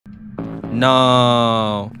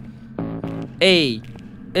No. A.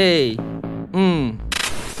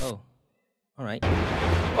 Oh. Alright.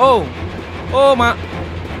 Oh. Oh my.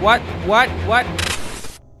 What?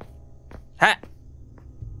 Ha.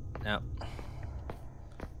 No.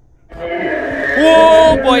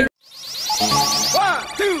 Whoa, boy. 1,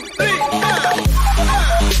 2, 3.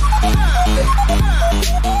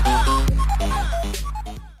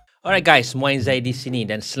 Alright guys, Moanzai di sini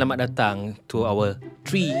dan selamat datang to our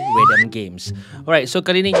 3 random games. Alright, so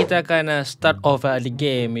kali ni kita akan start off the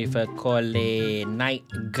game with call Night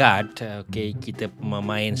Guard. Okay, kita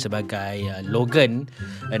memain sebagai Logan,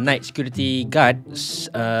 Night Security Guard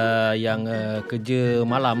yang kerja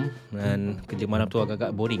malam. Dan kerja malam tu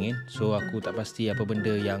agak-agak boring So aku tak pasti apa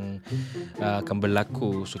benda yang akan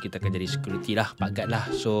berlaku. So kita akan jadi security lah, Pak Guard lah.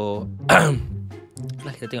 So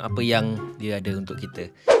lah kita tengok apa yang dia ada untuk kita.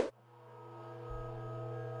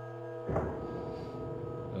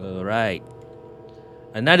 Alright.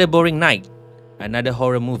 Another boring night. Another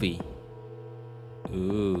horror movie.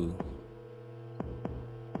 Ooh.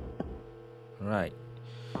 Alright.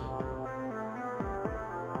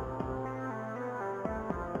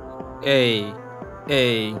 Hey.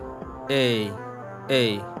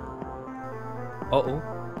 Oh.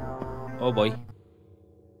 Oh boy.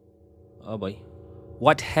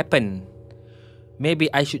 What happened? Maybe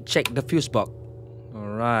I should check the fuse box.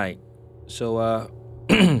 Alright. So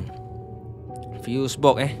fuse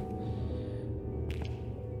box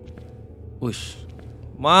Ush.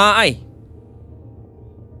 Mai.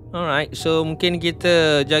 Alright, so mungkin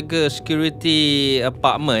kita jaga security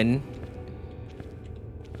apartment.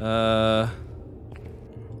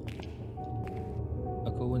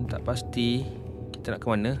 Aku pun tak pasti kita nak ke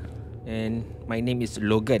mana. And my name is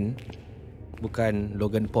Logan, bukan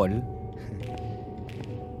Logan Paul.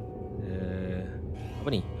 Apa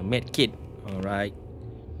ni? A med kit. Alright.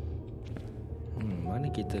 Mana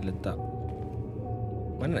kita letak?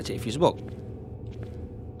 Mana nak cek fuse box?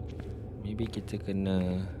 Maybe kita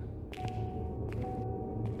kena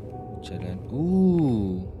jalan.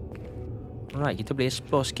 Alright, kita boleh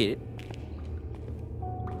explore sikit.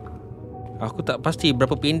 Aku tak pasti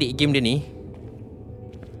berapa pendek game dia ni.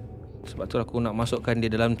 Sebab tu aku nak masukkan dia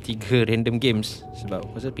dalam 3 random games. Sebab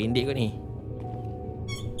aku rasa pendek kot ni.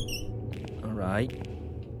 Alright.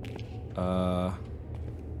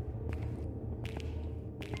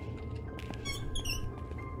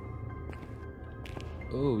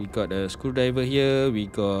 Oh, we got a screwdriver here.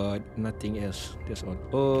 We got nothing else. That's all.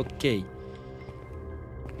 Okay.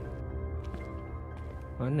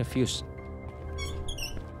 Mana fuse?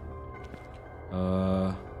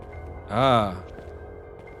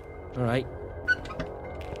 Alright.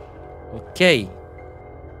 Okay.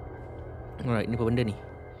 Alright, ni apa benda ni?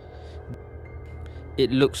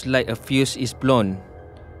 It looks like a fuse is blown.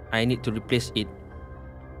 I need to replace it.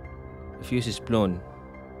 The fuse is blown.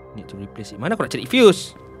 Need to replace it. Mana aku nak cari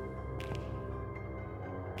fuse?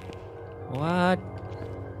 What?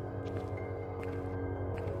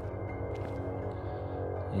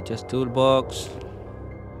 Just toolbox.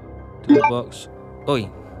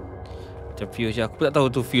 Oi. Macam fuse je. Aku pun tak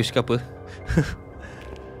tahu tu fuse ke apa.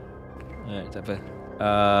 Alright, tak apa.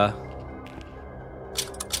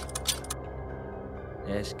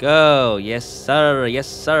 Let's go. Yes sir.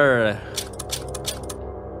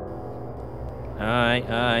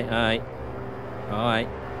 Alright.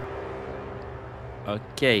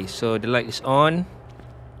 Okay, so the light is on.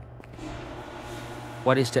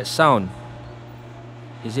 What is that sound?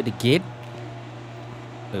 Is it the gate?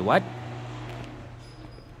 Wait, what?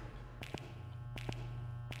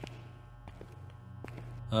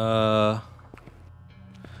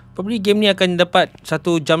 Probably game ni akan dapat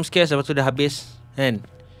satu jump scare lepas tu dah habis, kan?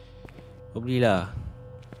 Probably lah.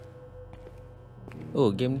 Oh,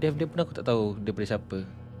 game dev dia pun aku tak tahu daripada siapa.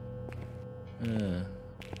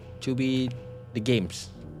 To be the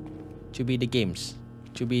games. Aku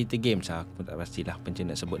pun tak pastilah macam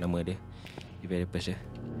nak sebut nama dia. Developers je.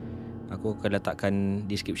 Aku akan letakkan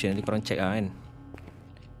description, nanti korang check lah kan.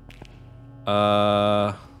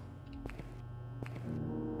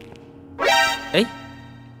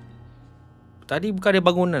 Tadi bukan ada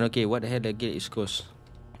bangunan. Okay, what the hell, the gate is closed.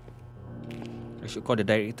 I should call the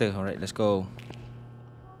director. Alright, let's go.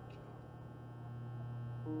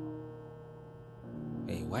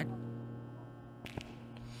 What?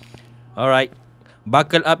 Alright,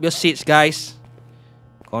 buckle up your seats guys.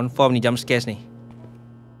 Confirm ni jump scares ni.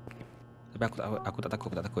 Tapi aku tak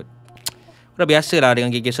takut. Aku dah biasa lah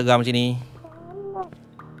dengan gigi seram macam ni.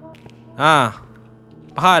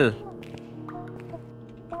 Hal.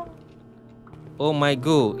 Oh my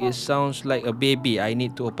god, it sounds like a baby. I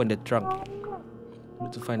need to open the trunk.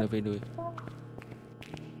 Have to find a way.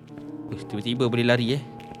 Tiba-tiba boleh lari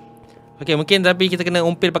Okay, mungkin tapi kita kena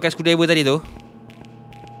umpil pakai screwdriver tadi tu.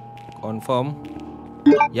 Confirm.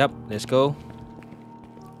 Yup, let's go.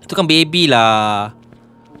 Itu kan baby lah.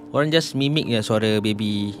 Orang just mimik je suara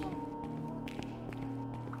baby.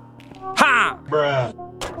 Ha! Bruh.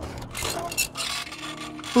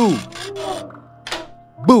 Boo.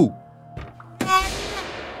 Boo.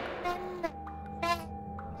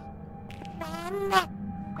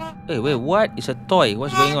 Hey, wait, what? It's a toy.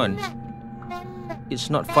 What's going on? It's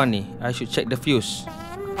not funny. I should check the fuse.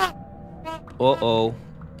 Oh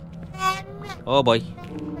boy.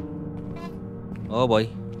 Oh boy.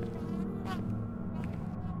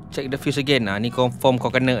 Check the fuse again. Ni confirm kau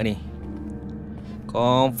kena ni.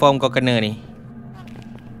 Confirm kau kena ni.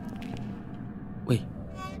 Weh.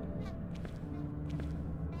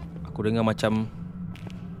 Aku dengar macam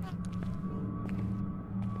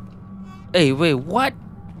wait, what?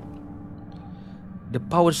 The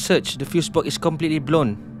power surge. The fuse box is completely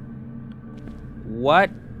blown. What?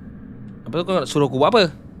 Apa tu kau nak suruh aku buat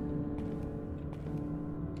apa?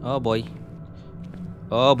 Oh boy.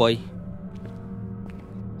 Oh boy.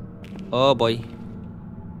 Oh boy.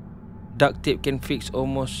 Duct tape can fix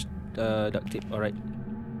almost duct tape. Alright.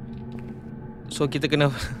 So kita kena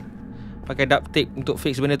pakai duct tape untuk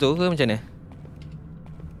fix benda tu ke macam mana?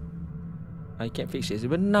 I can't fix it.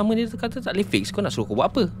 Sebenarnya nama dia kata tak boleh fix. Kau nak suruh aku buat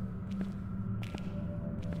apa?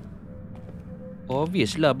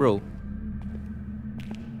 Obvious lah bro.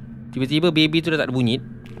 Tiba-tiba baby tu dah tak ada bunyi.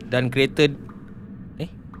 Dan kereta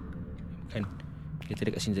bukan. Kereta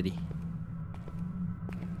dekat sini tadi.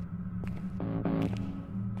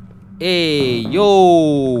 Yo.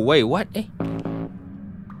 Wait, what?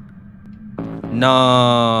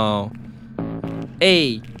 No.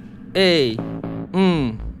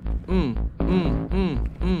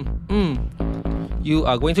 You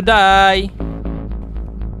are going to die.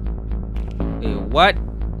 What?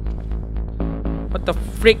 What the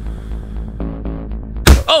freak?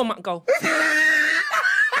 Oh, mak kau.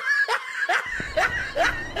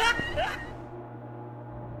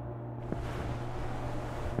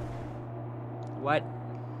 What?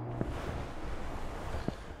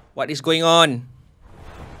 What is going on?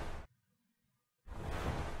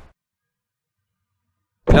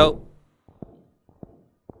 Hello?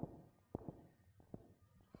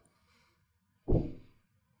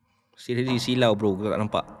 Seriously silau bro, kau tak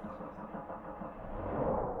nampak.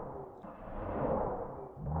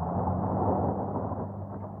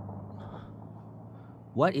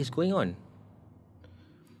 What is going on?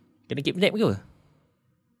 Kena kidnap ke?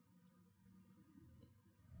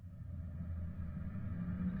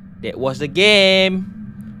 That was the game.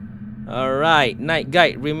 Alright, night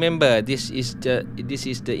guide. Remember, this is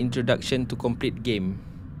the introduction to complete game.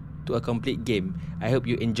 To a complete game. I hope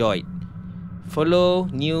you enjoyed. Follow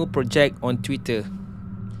new project on Twitter.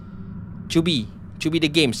 Cubi the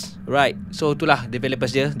games. Right. So itulah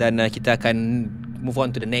developers dia. Dan kita akan move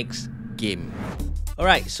on to the next game.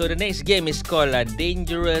 Alright, so the next game is called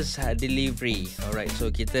Dangerous Delivery. Alright, so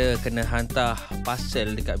kita kena hantar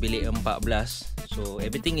parcel dekat bilik 14. So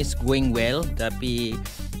everything is going well, tapi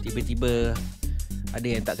tiba-tiba ada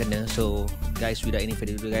yang tak kena. So guys, without any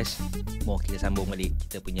further ado guys, kita sambung balik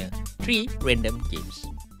kita punya 3 random games.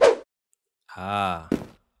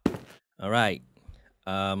 Alright.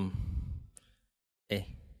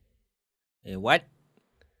 What?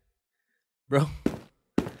 Bro.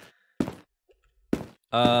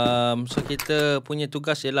 So kita punya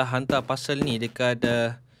tugas ialah hantar parcel ni dekat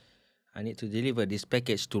I need to deliver this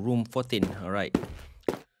package to room 14. Alright.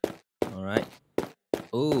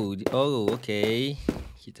 Oh, okay.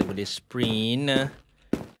 Kita boleh sprint.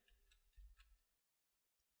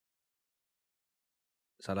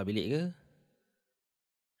 Salah bilik ke?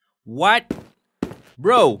 What?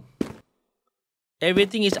 Bro.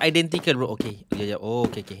 Everything is identical bro. Okay.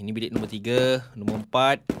 Oh, okay. Ini bilik nombor 3, nombor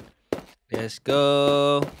 4. Let's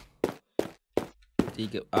go.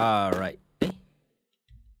 3. Alright.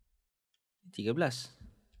 13. 15.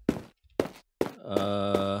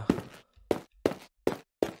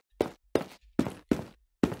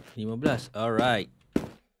 Alright.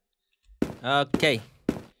 Okay.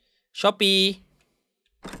 Shopee.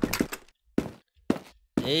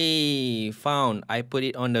 Hey, found. I put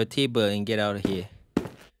it on the table and get out of here.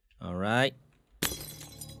 Alright.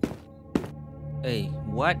 Hey,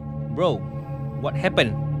 what? Bro, what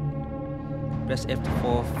happened? Press F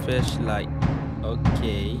for flashlight.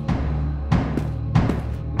 Okay.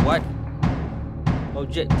 What?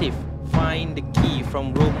 Objective. Find the key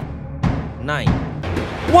from room 9.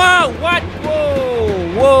 Wow, what?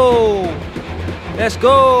 Whoa. Let's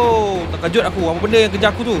go. Terkejut aku. Apa benda yang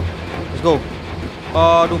kejar aku tu? Let's go.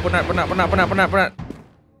 Aduh, penat.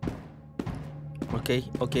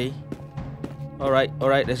 Okay.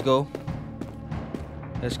 Alright, let's go.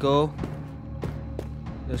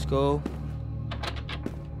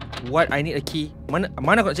 What? I need a key. Mana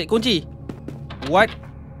aku nak cari kunci? What?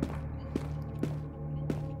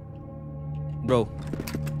 Bro.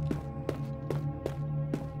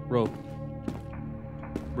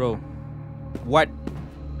 What?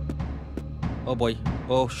 Oh boy.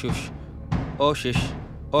 Oh shush.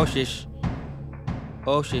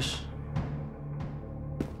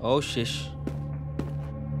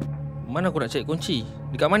 Mana aku nak cari kunci?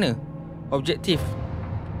 Dekat mana? Objektif.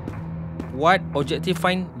 What? Objektif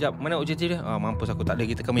find. Sekejap, mana objektif dia? Mampus aku tak ada.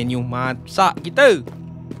 Kita ke menu. Masak kita.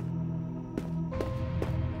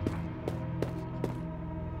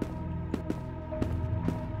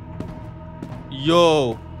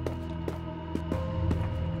 Yo.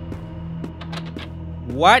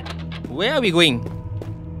 What? Where are we going?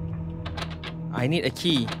 I need a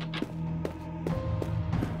key.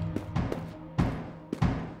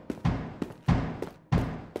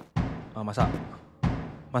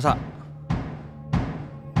 Masak.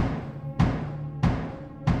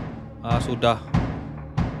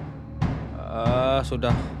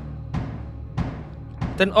 Sudah.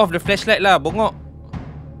 Turn off the flashlight lah, bongok.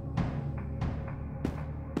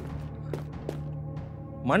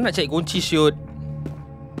 Mana nak cari kunci siut?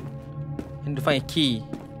 Need to find a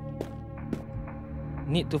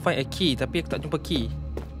key. Tapi aku tak jumpa key.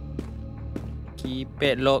 Key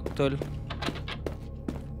padlock betul.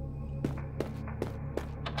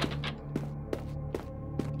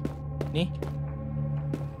 Ni.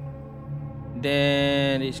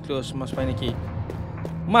 Then it's closed. Must find a key.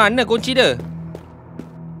 Mana kunci dia?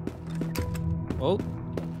 Oh,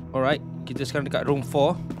 alright. Kita sekarang dekat room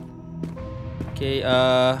 4. Okay,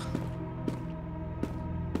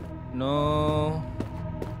 no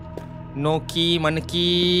key. Mana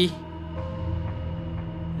key?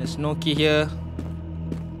 There's no key here.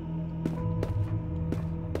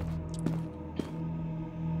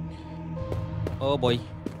 Oh boy.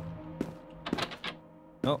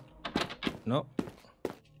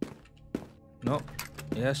 No.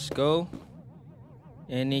 Yes, go.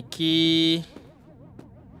 Any key?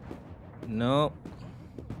 No.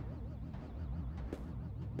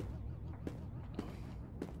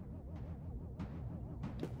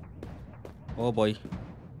 Oh boy.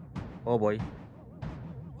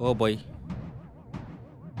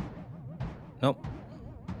 Nope.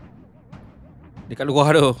 Dekat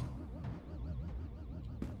luar tu.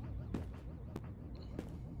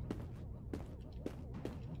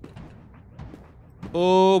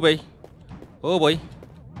 Oh boy.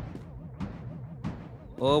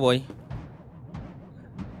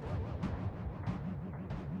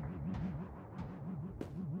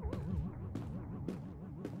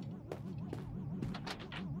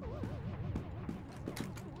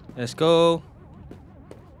 Let's go.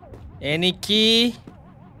 Any key?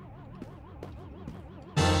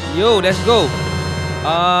 Yo, let's go.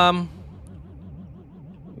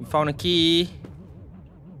 We found a key.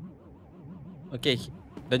 Okay,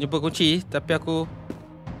 dah jumpa kunci. Tapi aku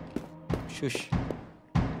Shush.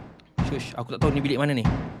 Aku tak tahu ni bilik mana ni.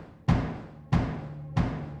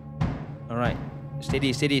 Alright.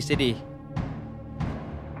 Steady.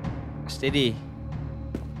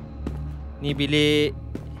 Ni bilik.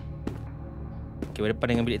 Okay,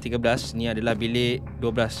 berdepan dengan bilik 13. Ni adalah bilik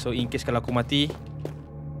 12. So in case kalau aku mati,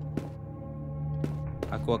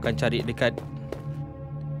 aku akan cari dekat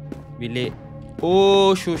bilik.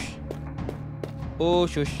 Oh shush.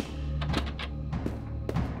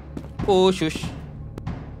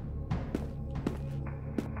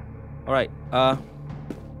 Alright.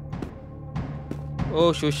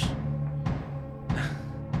 Oh shush.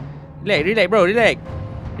 Relax bro, relax.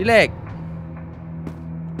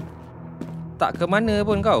 Tak ke mana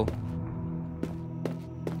pun kau.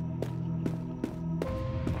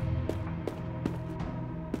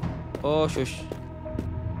 Oh shush.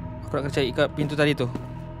 Aku nak kena cari kat pintu tadi tu.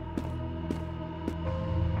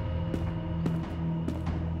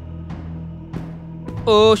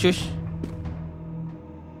 Oh shush.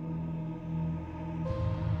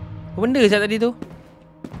 Apa benda siap tadi tu?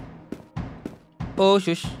 Oh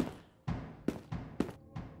shush.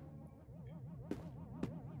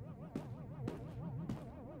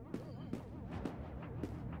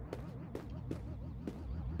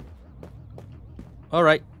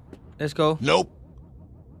 Alright, let's go. Nope.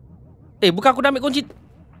 Bukan, aku dah ambil kunci.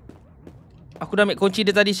 Aku dah ambil kunci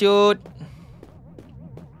dia tadi, siut.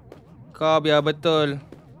 Kau biar betul.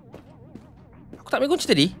 Aku tak ambil kunci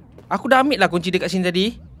tadi. Aku dah ambil lah kunci dekat sini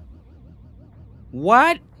tadi.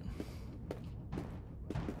 What?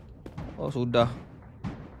 Oh, sudah.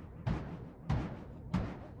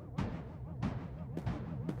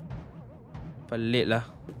 Pelik lah.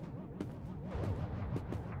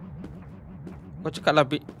 Kau cakap lah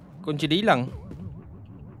kunci dia hilang.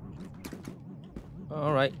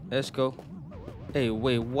 Alright, let's go. Hey,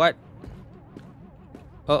 wait, what?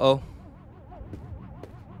 Uh-oh.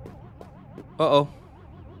 Uh-oh.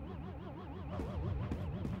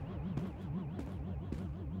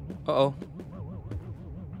 Uh-oh.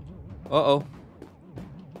 Uh-oh.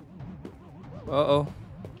 Uh-oh.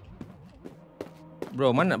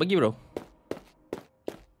 Bro, mana nak pergi bro?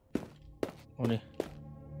 Oh ni.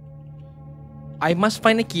 I must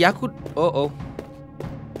find a key. Aku... Oh.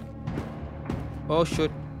 Oh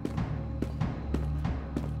shoot.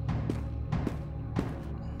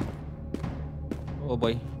 Oh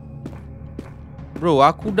boy. Bro,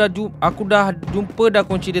 aku dah jumpa dah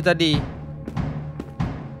kunci dia tadi.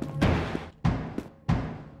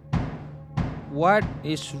 What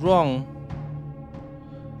is wrong?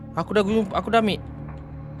 Aku dah ambil.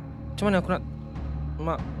 Macam mana aku nak...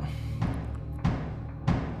 Mak...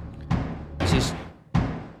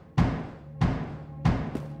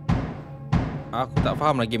 Aku tak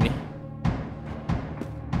faham lah game ni.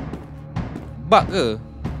 Bug ke?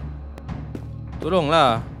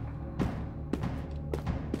 Tolonglah.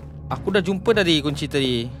 Aku dah jumpa tadi kunci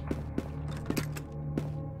tadi.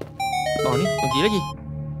 Oh ni kunci lagi.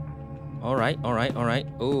 Alright.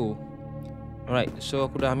 Oh. Alright, so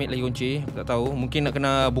aku dah ambil lagi kunci. Aku tak tahu, mungkin nak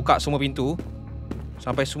kena buka semua pintu.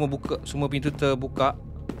 Sampai semua pintu terbuka.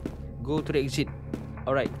 Go to the exit.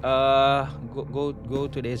 Alright, go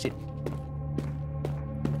to the exit.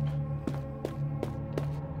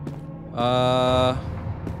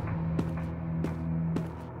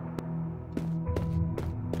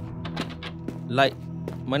 Like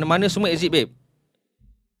mana-mana semua exit babe.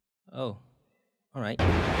 Oh. Alright.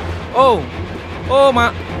 Oh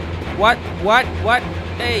mak. What?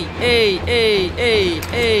 Hey.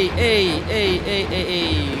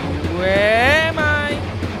 Where am I?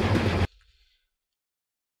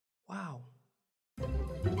 Wow.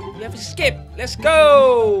 We have escaped. Let's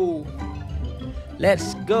go.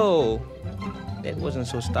 That wasn't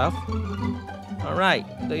so tough. Alright,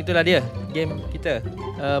 itulah dia game kita.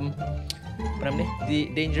 Apa nama ni?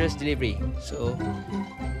 Dangerous Delivery. So,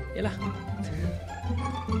 yalah.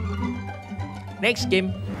 Next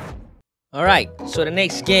game. Alright, so the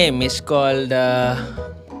next game is called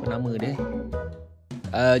apa nama dia?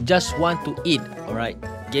 Just Want to Eat. Alright,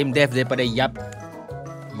 game dev daripada Yup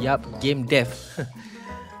Game Dev.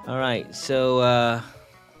 Alright, so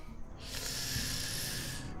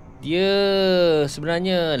dia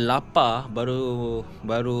sebenarnya lapar,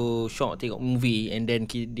 baru syok tengok movie, and then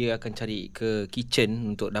dia akan cari ke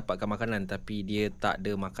kitchen untuk dapatkan makanan, tapi dia tak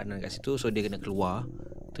ada makanan kat situ, so dia kena keluar.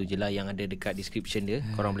 Tu je lah yang ada dekat description dia.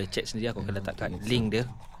 Korang boleh check sendiri, aku akan letakkan link dia.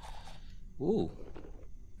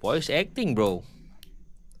 Voice acting bro.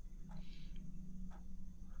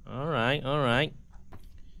 Alright.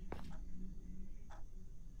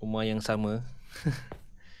 Rumah yang sama.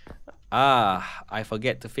 I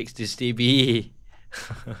forget to fix this TV.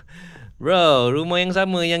 Bro, rumah yang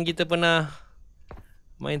sama yang kita pernah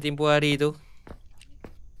main tempoh hari tu.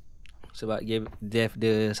 Sebab game dev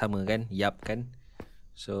dia sama kan? Yup kan?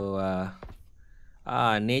 So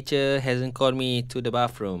nature hasn't called me to the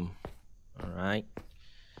bathroom. Alright.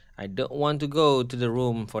 I don't want to go to the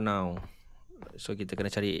room for now. So kita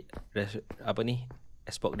kena cari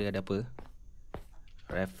Xbox dia ada apa?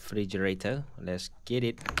 Refrigerator. Let's get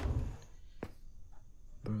it.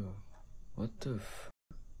 Bro, what the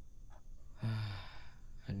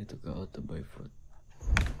I need to go out to buy food.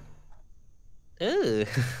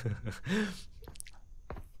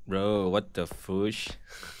 Bro, what the fush?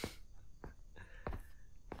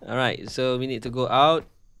 Alright, so we need to go out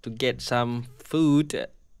to get some food.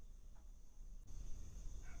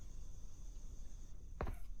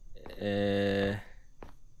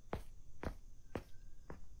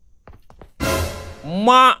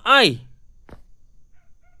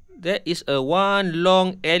 That is a one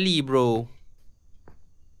long alley bro.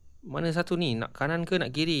 Mana satu ni? Nak kanan ke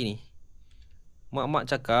nak kiri ni? Mak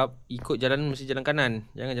cakap ikut jalan mesti jalan kanan,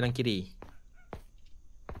 jangan jalan kiri.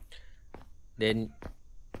 Then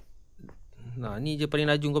ni je paling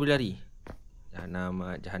laju kau boleh lari.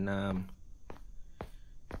 Jahanam.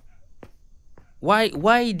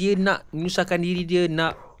 Why dia nak menyusahkan diri dia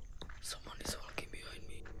nak... Someone is walking behind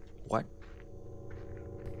me. What?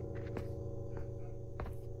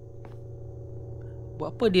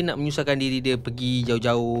 Buat apa dia nak menyusahkan diri dia pergi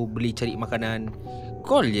jauh-jauh beli cari makanan?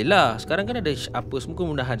 Call je lah. Sekarang kan ada apa semua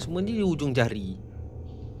kemudahan. Semua ni di ujung jari.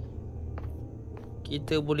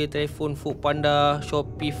 Kita boleh telefon Food Panda,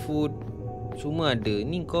 Shopee Food, semua ada.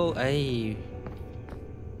 Ni kau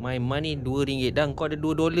my money RM2 dah. Kau ada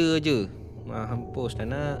 $2 je. Hampus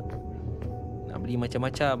tak nak beli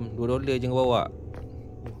macam-macam. $2 je kau bawa.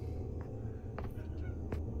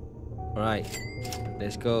 Alright,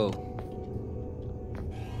 let's go.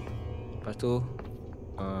 Lepas tu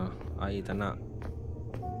air tak nak.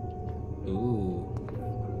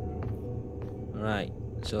 Alright.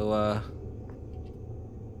 So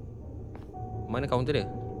mana kaunter dia?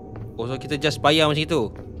 Oh, so kita just bayar macam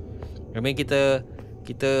itu. I mean kita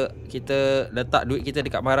letak duit kita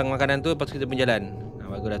dekat barang makanan tu, lepas tu kita berjalan.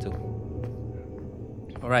 Bagus dah tu.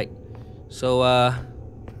 Alright. So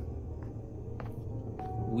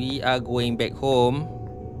we are going back home.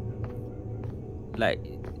 Like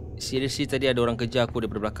seriously, tadi ada orang kejar aku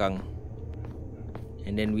daripada belakang.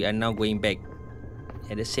 And then we are now going back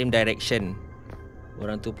at the same direction.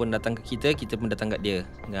 Orang tu pun datang ke kita, kita pun datang kat dia.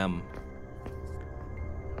 Ngam.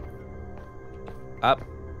 Up.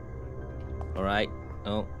 Alright.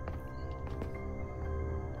 Oh.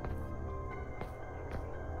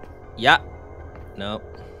 Ya. No.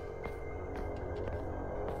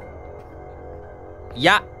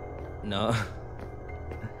 Ya. No.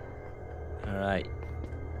 Alright.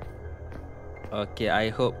 Okay, I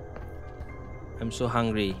hope. I'm so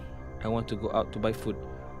hungry. I want to go out to buy food.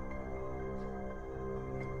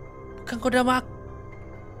 Bukan kau dah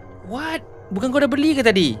What? Bukan kau dah beli ke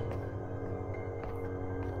tadi?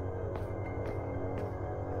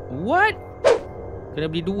 What? Kena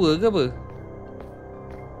beli 2 ke apa?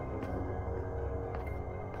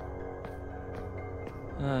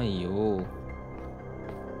 Ayo.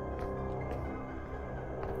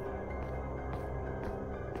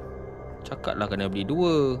 Cakaplah kena beli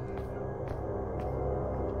 2.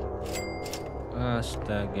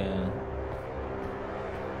 Astaga.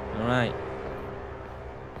 Alright.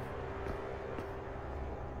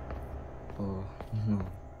 Oh no.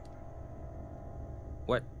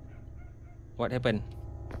 What happened?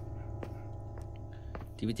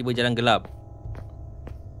 Tiba-tiba jalan gelap.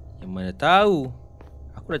 Yang mana tahu?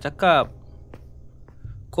 Aku dah cakap.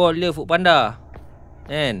 Call dia Food Panda.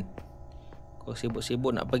 Kan? Kau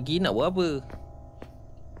sibuk-sibuk nak pergi, nak buat apa?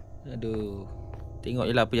 Aduh. Tengok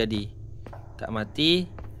je lah apa jadi. Tak mati,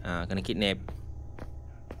 kena kidnap.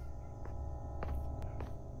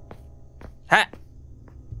 Ha!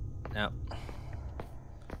 Now.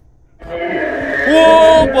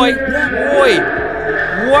 Whoa, boy! Boy!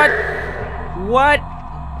 What?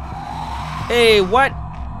 Hey, what?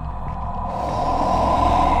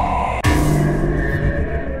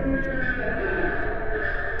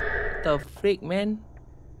 The freak, man?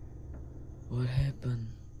 What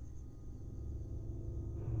happened?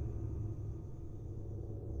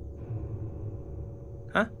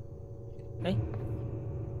 Huh? Hey?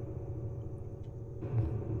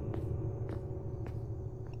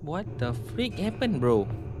 What the freak happened, bro?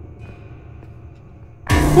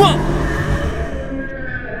 Whoa!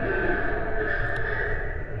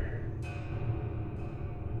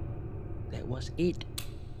 That was it.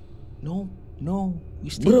 No,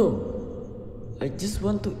 you still. Bro, I just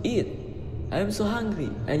want to eat. I am so hungry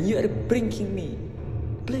and you are bringing me.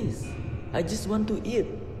 Please, I just want to eat.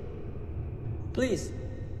 Please.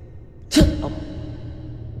 Shut up.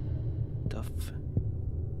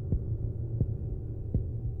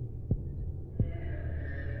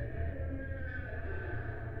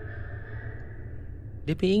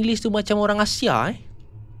 Dia punya English tu macam orang Asia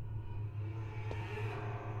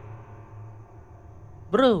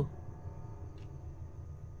Bro,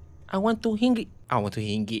 I want to hungry.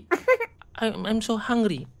 I'm so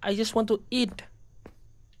hungry. I just want to eat.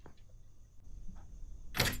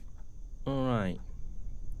 Alright.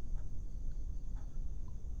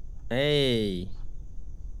 Hey.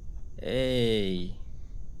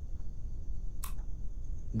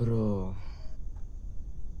 Bro.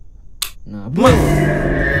 Nah,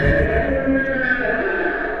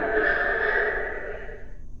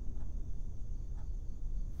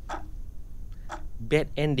 bad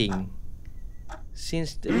ending.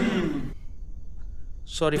 Since the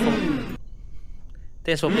sorry for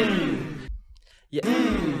thanks for playing. Yeah.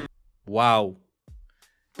 Wow.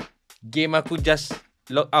 Game aku just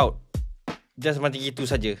log out. Just macam itu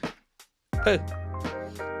saja.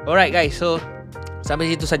 Alright guys, so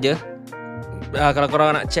sampai situ saja. Kalau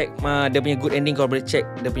korang nak check dia punya good ending, korang boleh check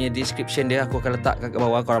dia punya description dia. Aku akan letak kat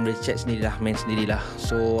bawah. Korang boleh check sendirilah, main sendirilah.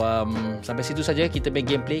 So sampai situ saja kita main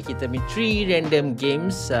gameplay. Kita main 3 random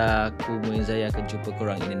games. Aku Moanzai akan jumpa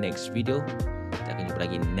korang in the next video. Kita akan jumpa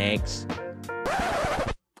lagi next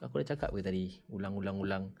Aku dah cakap ke tadi? Ulang.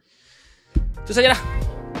 Itu sajalah.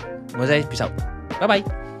 Moanzai, peace out. Bye-bye.